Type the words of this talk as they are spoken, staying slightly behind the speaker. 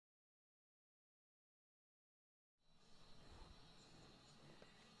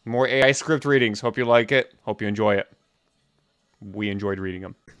More AI script readings. Hope you like it. Hope you enjoy it. We enjoyed reading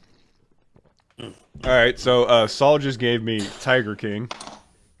them. Alright, so Saul just gave me Tiger King.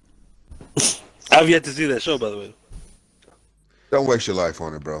 I've yet to see that show, by the way. Don't waste your life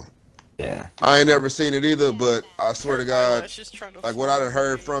on it, bro. Yeah. I ain't never seen it either, but I swear to God, like what I done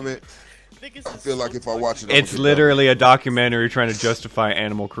heard from it, I feel like if I watch it, It's literally a documentary trying to justify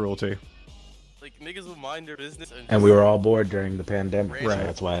animal cruelty. Like, niggas will mind their business. And we were all bored during the pandemic, Right. so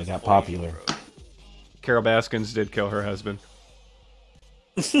that's why it got popular. Carol Baskins did kill her husband.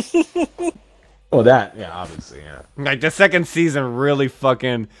 Well, that, yeah, obviously, yeah. Like, the second season really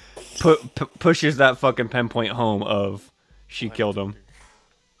fucking pushes that fucking pinpoint home of she killed him.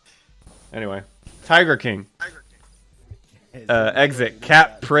 Anyway, Tiger King. Exit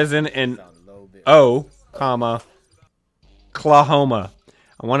cat prison in Oklahoma.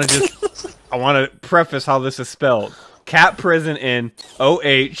 I want to preface how this is spelled. Cat prison in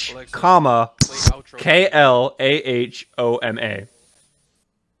Oklahoma.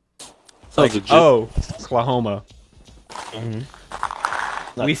 Like Oklahoma.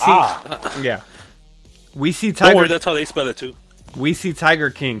 Mm-hmm. We see, yeah. We see Tiger. Don't worry, that's how they spell it too. We see Tiger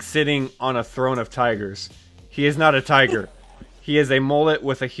King sitting on a throne of tigers. He is not a tiger. He is a mullet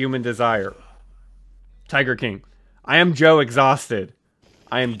with a human desire. Tiger King. I am Joe exhausted.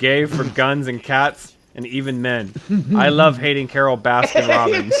 I am gay for guns and cats and even men. I love hating Carol Baskin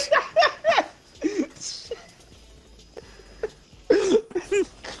Robbins.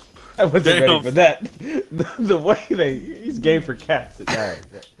 I wasn't ready for that. The way he's gay for cats. Alright,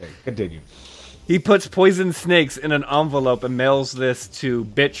 continue. He puts poison snakes in an envelope and mails this to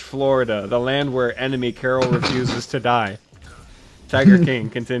Bitch, Florida, the land where enemy Carol refuses to die. Tiger King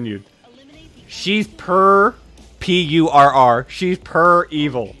continued. She's P-U-R-R. She's purr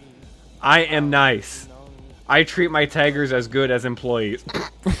evil. I am nice. I treat my tigers as good as employees.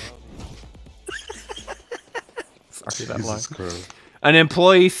 Sorry, that line. An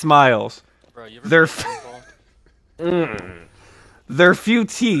employee smiles. Bro, you ever Their few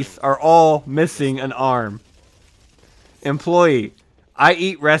teeth are all missing an arm. Employee. I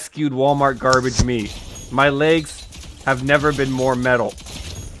eat rescued Walmart garbage meat. My legs have never been more metal.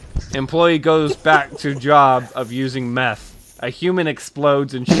 Employee goes back to job of using meth. A human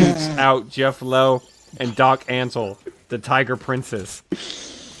explodes and shoots out Jeff Lowe and Doc Antle, the Tiger Princess.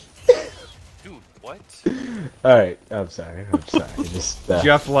 Dude, what? Alright, I'm sorry. Just,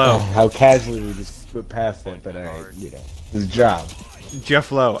 Jeff Lowe. How casually we just put past it, but you know, his job. Jeff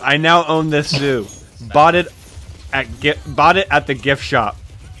Lowe. I now own this zoo. Bought it at the gift shop.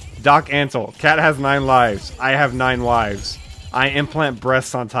 Doc Antle. Cat has 9 lives. I have 9 wives. I implant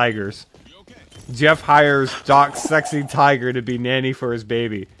breasts on tigers. Jeff hires Doc's sexy tiger to be nanny for his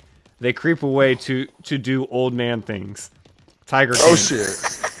baby. They creep away to do old man things. Tiger King. Oh shit.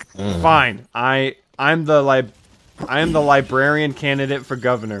 Fine. I am the librarian candidate for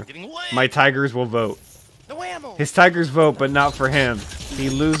governor. My tigers will vote. His tigers vote, but not for him. He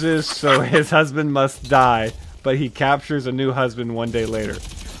loses, so his husband must die, but he captures a new husband one day later.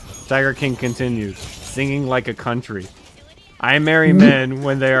 Tiger King continues, singing like a country. I marry men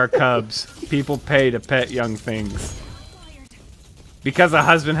when they are cubs. People pay to pet young things. Because a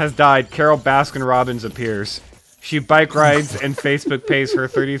husband has died, Carol Baskin Robbins appears. She bike rides and Facebook pays her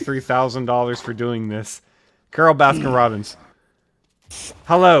 $33,000 for doing this. Carol Baskin Robbins.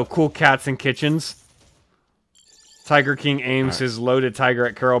 Hello, cool cats and kitchens. Tiger King aims his loaded tiger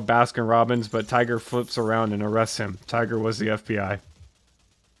at Carol Baskin Robbins, but Tiger flips around and arrests him. Tiger was the FBI.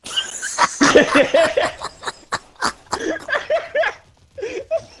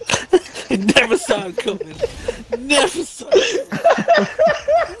 Never saw it coming. Never saw it.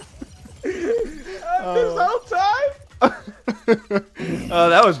 This whole time? Oh,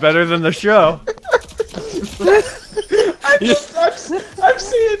 that was better than the show. I'm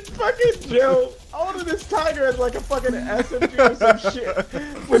seeing fucking Joe holding this tiger as like a fucking SMG or some shit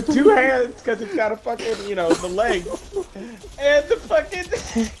with 2 hands because it's got a fucking, you know, the legs. And the fucking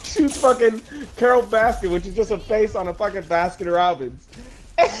shoots fucking Carol Baskin, which is just a face on a fucking Baskin Robbins.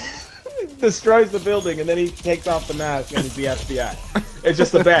 Destroys the building and then he takes off the mask and he's the FBI. It's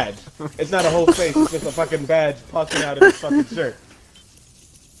just a badge. It's not a whole face, it's just a fucking badge puffing out of his fucking shirt.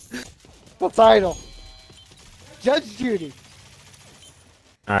 The title. Judge Judy.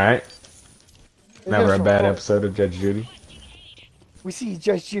 Alright. Never a bad episode of Judge Judy. We see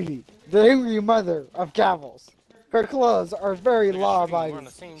Judge Judy, the angry mother of Gavels. Her clothes are very law-abiding.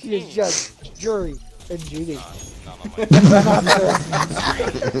 She is judge, jury, and Judy.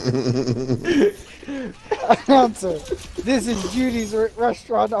 Announcer, this is Judy's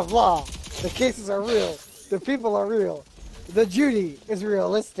restaurant of law. The cases are real. The people are real. The Judy is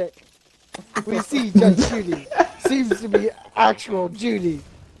realistic. We see Judge Judy. Seems to be actual Judy.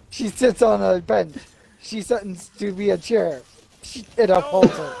 She sits on a bench. She's sentenced to be a chair. It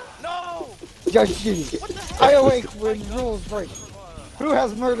upholds her. No! Judge Judy. I awake when rules break. Who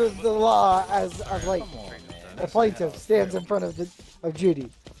has murdered the law as of late? The plaintiff stands in front of Judy.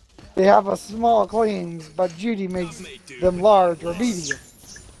 They have a small claims, but Judy makes them large or medium.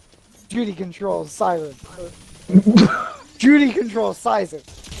 Judy controls siren. Judy controls sizes.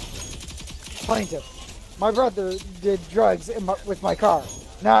 Plaintiff. My brother did drugs with my car.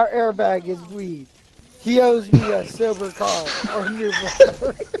 Now our airbag is weed. He owes me a silver car or a new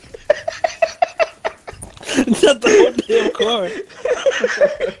brother. Not the whole damn car.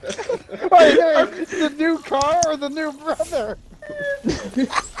 Wait, the new car or the new brother?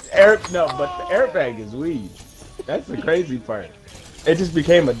 No, but the airbag is weed. That's the crazy part. It just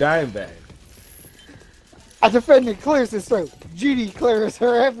became a dime bag. A defendant clears his throat. Judy clears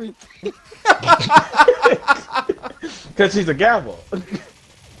her everything. Because she's a gavel.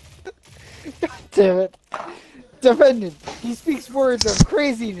 Damn it. Defendant, he speaks words of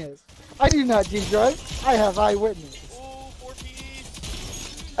craziness. I do not do drugs. I have eyewitness.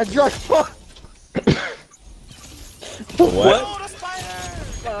 A drug fall. What?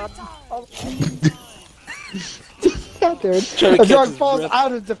 A drug falls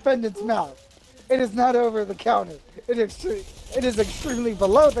out of defendant's mouth. It is not over the counter. It is extremely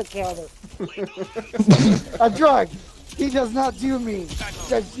below the counter. A drug. He does not do me.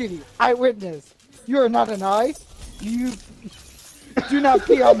 Judge Judy. Eyewitness. You are not an eye. You do not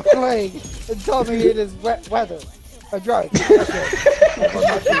pee on my leg and tell me it is wet weather. A drug. Okay. I will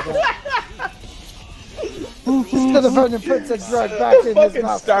not do that. The defendant puts a drug back in his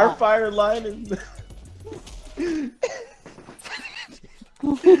mouth. Starfire line is.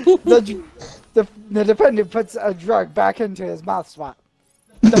 The defendant puts a drug back into his mouth spot.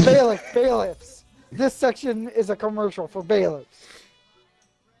 The bailiffs. This section is a commercial for bailiffs.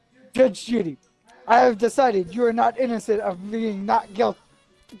 Judge Judy, I have decided you are not innocent of being not guilty.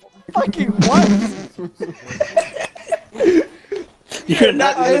 Fucking what? You're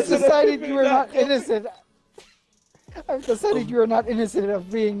not I have innocent. decided you are not innocent. I've decided you are not innocent of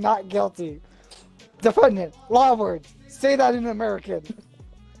being not guilty. Defendant, law words. Say that in American.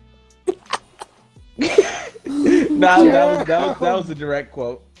 Nah, that was a direct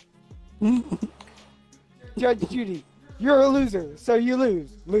quote. Judge Judy, you're a loser, so you lose,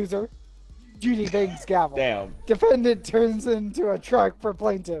 loser. Judy bangs gavel. Damn. Defendant turns into a truck for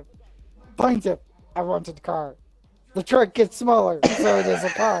plaintiff. Plaintiff, I wanted a car. The truck gets smaller, so it is a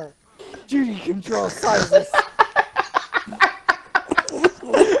car. Judy controls sizes.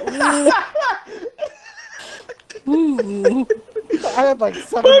 I had like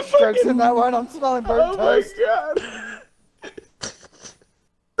 7 strokes in that one. I'm smelling burnt toast. Oh my god.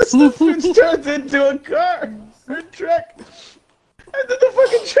 The bitch turns into a car. Her truck. And then the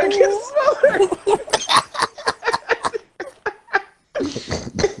fucking truck gets smaller.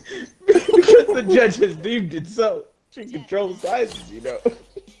 Because the judge has deemed it so. She controls sizes, you know.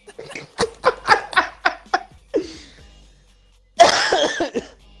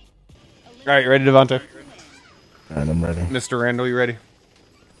 Alright, you ready, Devonta? Alright, I'm ready. Mr. Randall, you ready?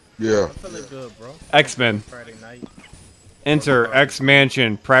 Yeah. I'm feeling good, bro. X-Men. Friday night. Enter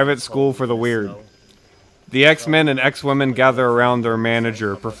X-Mansion, private school for the weird. The X-Men and X-Women gather around their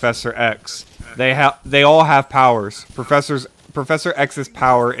manager, Professor X. They all have powers. Professor X's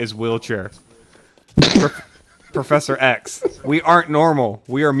power is wheelchair. Professor X. We aren't normal.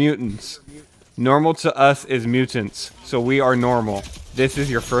 We are mutants. Normal to us is mutants, so we are normal. This is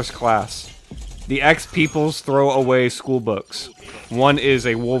your first class. The X-Peoples throw away school books. One is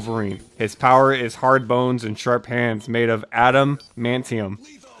a Wolverine. His power is hard bones and sharp hands made of adamantium.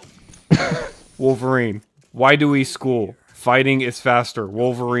 Wolverine. Why do we school? Fighting is faster.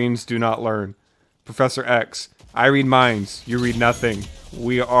 Wolverines do not learn. Professor X. I read minds. You read nothing.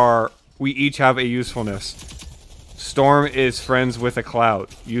 We each have a usefulness. Storm is friends with a cloud.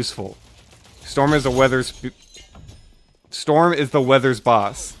 Useful. Storm is the weather's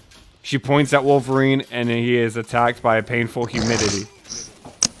boss. She points at Wolverine and he is attacked by a painful humidity.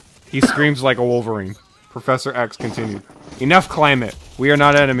 He screams like a Wolverine. Professor X continued. Enough climate. We are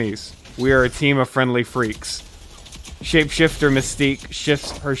not enemies. We are a team of friendly freaks. Shapeshifter Mystique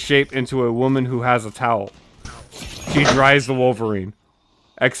shifts her shape into a woman who has a towel. She dries the Wolverine.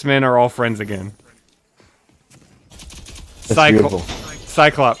 X-Men are all friends again.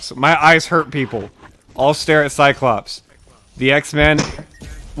 Cyclops. My eyes hurt people. All stare at Cyclops. The X-Men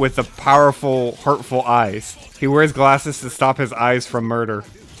with the powerful, hurtful eyes. He wears glasses to stop his eyes from murder.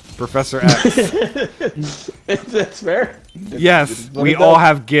 Professor X. That's fair. Yes, we all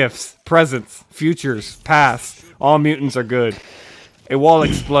have gifts, presents, futures, pasts. All mutants are good. A wall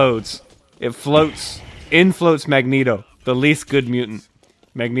explodes. It floats. In floats Magneto, the least good mutant.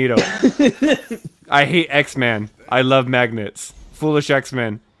 Magneto. I hate X-Man. I love magnets. Foolish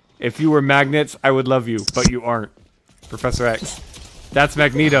X-Men. If you were magnets, I would love you, but you aren't. Professor X. That's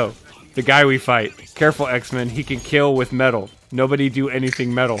Magneto, the guy we fight. Careful, X-Men. He can kill with metal. Nobody do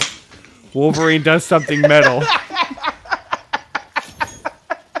anything metal. Wolverine does something metal.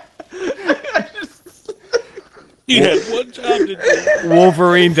 You had one job to do.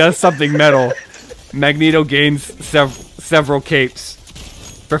 Wolverine does something metal. Magneto gains several capes.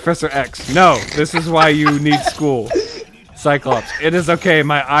 Professor X. No, this is why you need school. Cyclops. It is okay,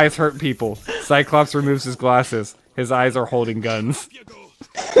 my eyes hurt people. Cyclops removes his glasses. His eyes are holding guns.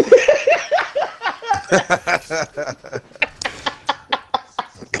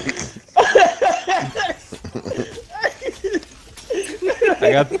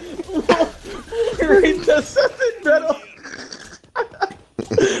 I got... Wolverine does something metal.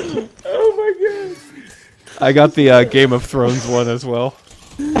 Oh my god. I got the Game of Thrones one as well.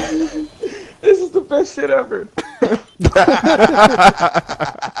 This is the best shit ever.